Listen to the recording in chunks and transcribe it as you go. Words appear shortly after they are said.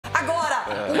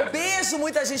Um beijo,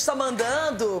 muita gente tá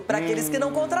mandando para aqueles que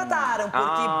não contrataram,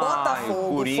 porque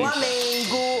Botafogo,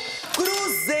 Flamengo,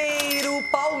 Cruzeiro,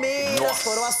 Palmeiras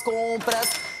foram as compras.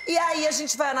 E aí a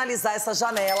gente vai analisar essa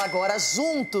janela agora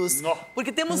juntos,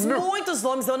 porque temos muitos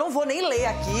nomes, eu não vou nem ler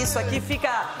aqui, isso aqui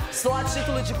fica só a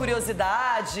título de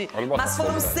curiosidade, mas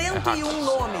foram 101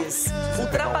 nomes.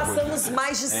 Ultrapassamos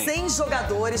mais de 100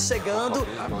 jogadores chegando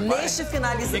neste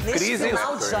final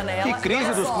de janela. Que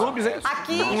crise dos clubes, hein?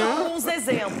 Aqui alguns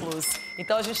exemplos.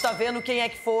 Então a gente tá vendo quem é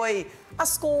que foi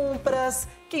as compras,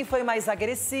 quem foi mais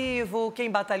agressivo,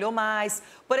 quem batalhou mais.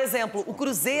 Por exemplo, o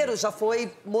Cruzeiro já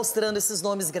foi mostrando esses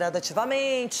nomes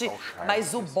gradativamente,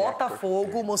 mas o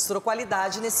Botafogo mostrou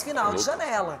qualidade nesse final de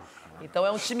janela. Então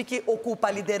é um time que ocupa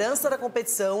a liderança da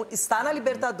competição, está na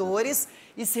Libertadores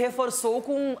e se reforçou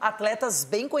com atletas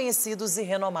bem conhecidos e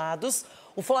renomados.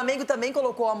 O Flamengo também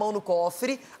colocou a mão no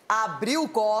cofre, abriu o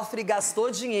cofre,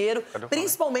 gastou dinheiro,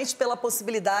 principalmente pela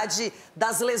possibilidade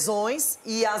das lesões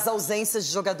e as ausências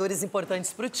de jogadores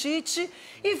importantes para o Tite.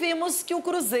 E vimos que o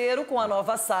Cruzeiro, com a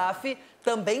nova SAF,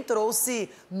 também trouxe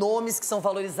nomes que são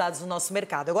valorizados no nosso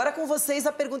mercado. Agora, com vocês,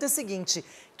 a pergunta é a seguinte: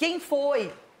 quem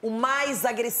foi o mais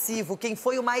agressivo, quem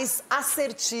foi o mais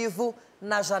assertivo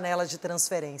na janela de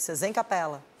transferências, hein,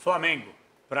 Capela? Flamengo.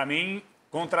 Para mim,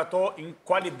 contratou em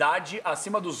qualidade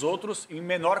acima dos outros, em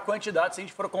menor quantidade, se a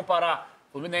gente for comparar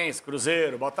Fluminense,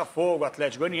 Cruzeiro, Botafogo,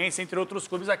 Atlético Goianiense, entre outros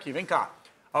clubes aqui. Vem cá.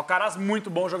 Alcaraz, muito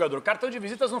bom jogador. Cartão de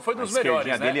visitas não foi dos melhores,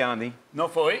 né? A esquerdinha dele anda, hein? Não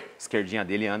foi? A esquerdinha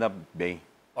dele anda bem.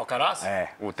 Alcaraz? É,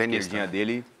 o tenista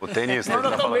dele... O tenista. Não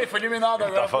anda tão bem, foi eliminado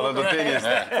agora. Tá falando do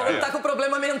tenista. Falando que tá com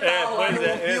problema mental lá no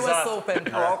US Open.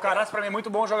 O Alcaraz, pra mim, é muito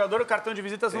bom jogador. O cartão de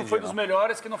visitas não foi dos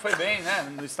melhores, que não foi bem, né?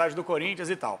 No estádio do Corinthians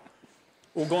e tal.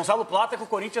 O Gonzalo Plata, que o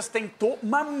Corinthians tentou,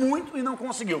 mas muito e não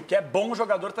conseguiu, que é bom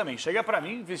jogador também. Chega pra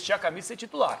mim, vestir a camisa e ser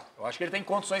titular. Eu acho que ele tem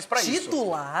condições pra isso.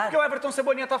 Titular? Porque o Everton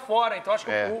Cebolinha tá fora, então acho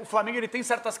que o Flamengo ele tem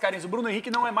certas carinhas. O Bruno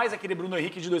Henrique não é mais aquele Bruno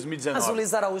Henrique de 2019. Mas o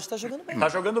Luiz Araújo tá jogando bem. Tá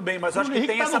jogando bem, mas eu acho que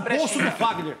tem essa brechinha.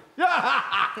 Fagner.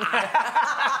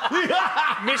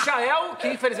 Michael, que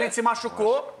infelizmente se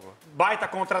machucou, baita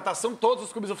contratação, todos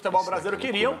os clubes do futebol brasileiro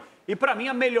queriam. E pra mim,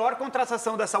 a melhor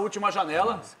contratação dessa última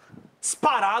janela,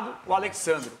 disparado, o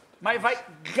Alexandro. Mas vai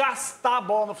gastar a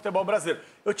bola no futebol brasileiro.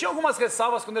 Eu tinha algumas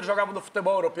ressalvas quando ele jogava no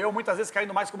futebol europeu, muitas vezes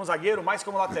caindo mais como zagueiro, mais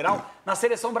como lateral. Na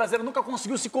seleção brasileira nunca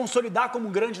conseguiu se consolidar como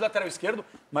um grande lateral esquerdo,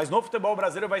 mas no futebol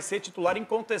brasileiro vai ser titular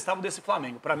incontestável desse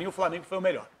Flamengo. Para mim, o Flamengo foi o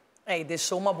melhor. E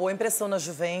deixou uma boa impressão na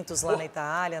Juventus, lá na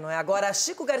Itália, não é? Agora,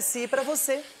 Chico Garcia, para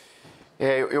você.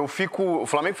 O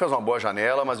Flamengo fez uma boa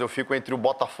janela, mas eu fico entre o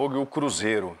Botafogo e o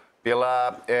Cruzeiro,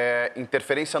 pela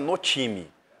interferência no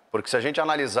time. Porque se a gente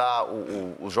analisar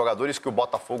os jogadores que o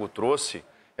Botafogo trouxe,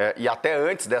 e até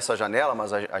antes dessa janela,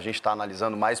 mas a gente está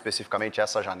analisando mais especificamente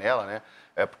essa janela, né?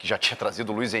 Porque já tinha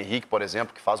trazido o Luiz Henrique, por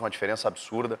exemplo, que faz uma diferença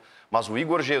absurda. Mas o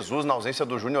Igor Jesus, na ausência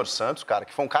do Júnior Santos, cara,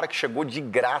 que foi um cara que chegou de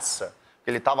graça.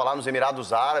 Ele estava lá nos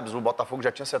Emirados Árabes, o Botafogo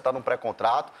já tinha acertado um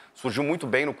pré-contrato, surgiu muito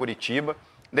bem no Curitiba.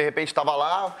 De repente estava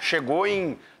lá, chegou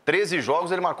em 13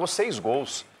 jogos, ele marcou 6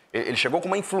 gols. Ele chegou com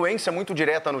uma influência muito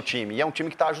direta no time. E é um time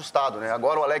que está ajustado, né?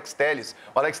 Agora o Alex Telles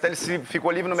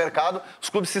ficou livre no mercado, os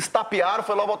clubes se estapearam,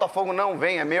 foi lá o Botafogo, não,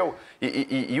 vem, é meu.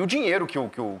 E o dinheiro que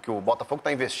o Botafogo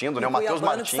está investindo, né? O Matheus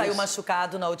Martins. Que saiu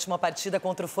machucado na última partida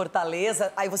contra o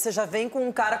Fortaleza, aí você já vem com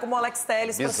um cara como o Alex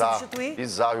Telles para substituir.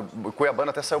 Bizarro. O Cuiabano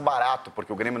até saiu barato,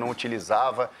 porque o Grêmio não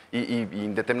utilizava e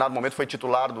em determinado momento foi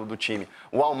titular do time.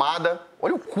 O Almada,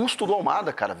 olha o custo do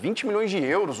Almada, cara, 20 milhões de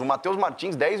euros. O Matheus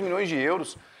Martins, 10 milhões de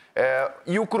euros.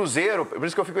 E o Cruzeiro, por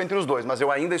isso que eu fico entre os dois, mas eu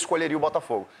ainda escolheria o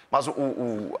Botafogo. Mas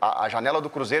a janela do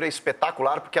Cruzeiro é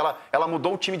espetacular porque ela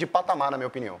mudou o time de patamar, na minha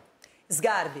opinião.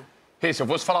 Sgarbi. Se eu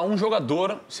fosse falar um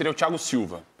jogador, seria o Thiago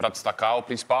Silva, para destacar. A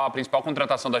principal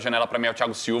contratação da janela para mim é o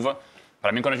Thiago Silva.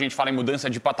 Para mim, quando a gente fala em mudança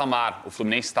de patamar, o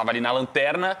Fluminense estava ali na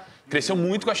lanterna, cresceu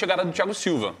muito com a chegada do Thiago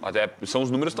Silva. Até os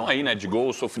números estão aí, né? De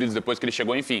gols sofridos depois que ele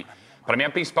chegou, enfim. Para mim é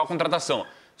a principal contratação.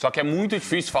 Só que é muito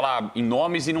difícil falar em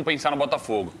nomes e não pensar no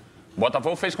Botafogo. O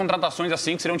Botafogo fez contratações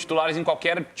assim que seriam titulares em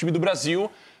qualquer time do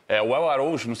Brasil. O El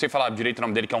Arouche, não sei falar direito o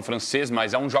nome dele, que é um francês,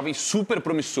 mas é um jovem super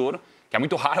promissor, que é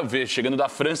muito raro ver chegando da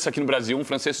França aqui no Brasil, um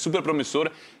francês super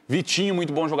promissor. Vitinho,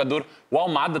 muito bom jogador. O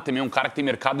Almada também é um cara que tem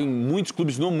mercado em muitos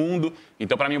clubes no mundo.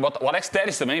 Então, para mim, o Alex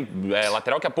Telles também,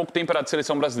 lateral que há pouco tempo era de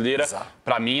seleção brasileira.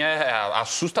 Para mim, é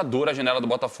assustadora a janela do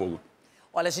Botafogo.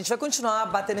 Olha, a gente vai continuar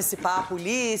batendo esse papo,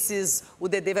 Ulisses, o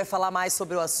Dedê vai falar mais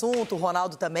sobre o assunto, o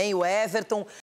Ronaldo também, o Everton.